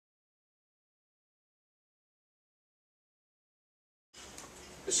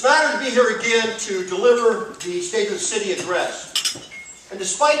It's an honor to be here again to deliver the State of the City address. And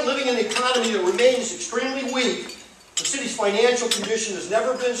despite living in an economy that remains extremely weak, the city's financial condition has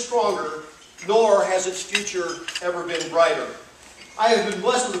never been stronger, nor has its future ever been brighter. I have been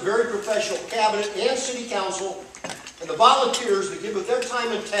blessed with a very professional cabinet and city council, and the volunteers that give of their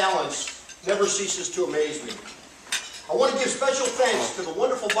time and talents never ceases to amaze me. I want to give special thanks to the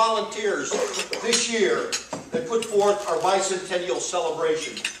wonderful volunteers this year that put forth our bicentennial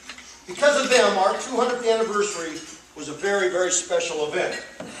celebration. Because of them, our 200th anniversary was a very, very special event.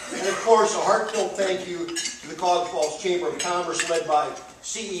 And of course, a heartfelt thank you to the Cuyahoga Falls Chamber of Commerce, led by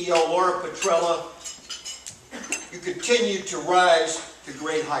CEO Laura Petrella. You continue to rise to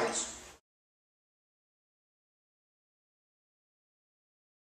great heights.